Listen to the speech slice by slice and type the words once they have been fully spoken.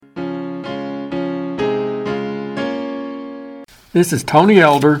This is Tony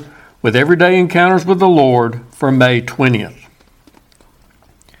Elder with Everyday Encounters with the Lord for May 20th.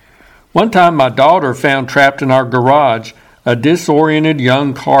 One time my daughter found trapped in our garage a disoriented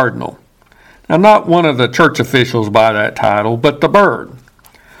young cardinal. Now, not one of the church officials by that title, but the bird.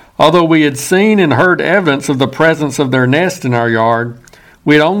 Although we had seen and heard evidence of the presence of their nest in our yard,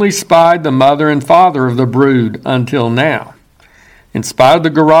 we had only spied the mother and father of the brood until now. In spite of the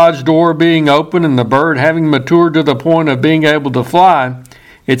garage door being open and the bird having matured to the point of being able to fly,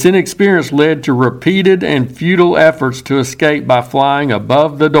 its inexperience led to repeated and futile efforts to escape by flying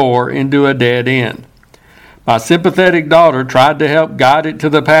above the door into a dead end. My sympathetic daughter tried to help guide it to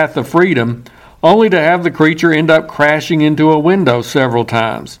the path of freedom, only to have the creature end up crashing into a window several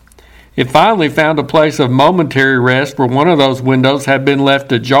times. It finally found a place of momentary rest where one of those windows had been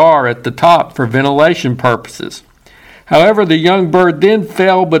left ajar at the top for ventilation purposes. However, the young bird then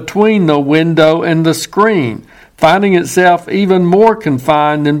fell between the window and the screen, finding itself even more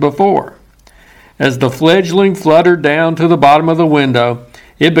confined than before. As the fledgling fluttered down to the bottom of the window,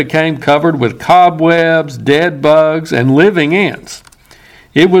 it became covered with cobwebs, dead bugs, and living ants.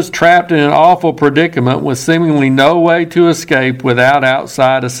 It was trapped in an awful predicament with seemingly no way to escape without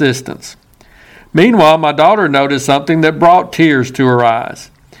outside assistance. Meanwhile, my daughter noticed something that brought tears to her eyes.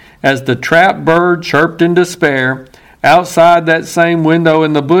 As the trapped bird chirped in despair, outside that same window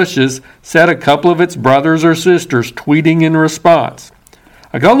in the bushes sat a couple of its brothers or sisters tweeting in response.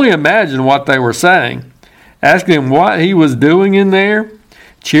 I can only imagine what they were saying, asking him what he was doing in there,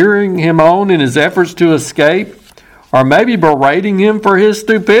 cheering him on in his efforts to escape, or maybe berating him for his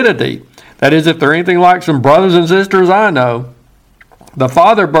stupidity. That is, if they're anything like some brothers and sisters I know. The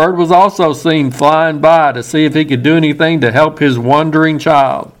father bird was also seen flying by to see if he could do anything to help his wandering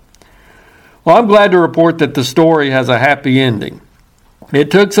child. Well, I'm glad to report that the story has a happy ending. It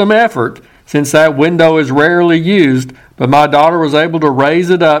took some effort, since that window is rarely used, but my daughter was able to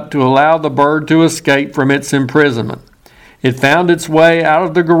raise it up to allow the bird to escape from its imprisonment. It found its way out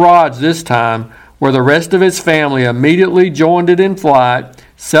of the garage this time, where the rest of its family immediately joined it in flight,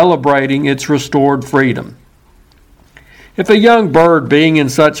 celebrating its restored freedom. If a young bird being in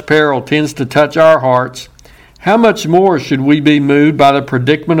such peril tends to touch our hearts, how much more should we be moved by the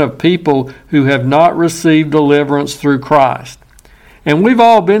predicament of people who have not received deliverance through Christ? And we've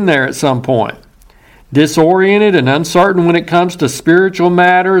all been there at some point. Disoriented and uncertain when it comes to spiritual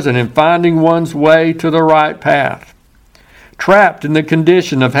matters and in finding one's way to the right path. Trapped in the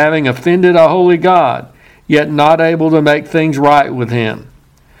condition of having offended a holy God, yet not able to make things right with Him.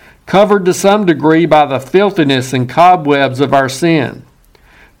 Covered to some degree by the filthiness and cobwebs of our sin.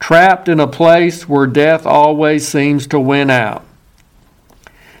 Trapped in a place where death always seems to win out.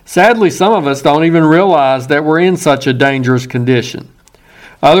 Sadly, some of us don't even realize that we're in such a dangerous condition.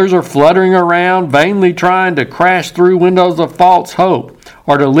 Others are fluttering around, vainly trying to crash through windows of false hope,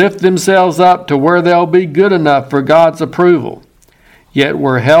 or to lift themselves up to where they'll be good enough for God's approval. Yet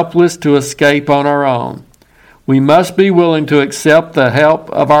we're helpless to escape on our own. We must be willing to accept the help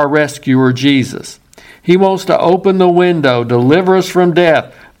of our rescuer, Jesus. He wants to open the window, deliver us from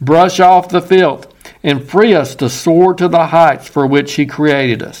death, brush off the filth, and free us to soar to the heights for which He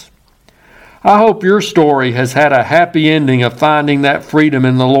created us. I hope your story has had a happy ending of finding that freedom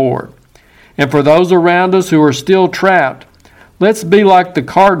in the Lord. And for those around us who are still trapped, let's be like the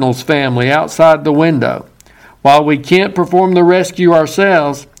Cardinals family outside the window. While we can't perform the rescue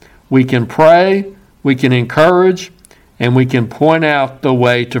ourselves, we can pray, we can encourage, and we can point out the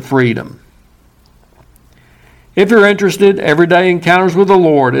way to freedom. If you're interested, Everyday Encounters with the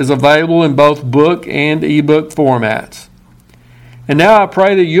Lord is available in both book and ebook formats. And now I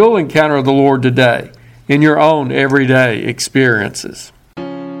pray that you'll encounter the Lord today in your own everyday experiences.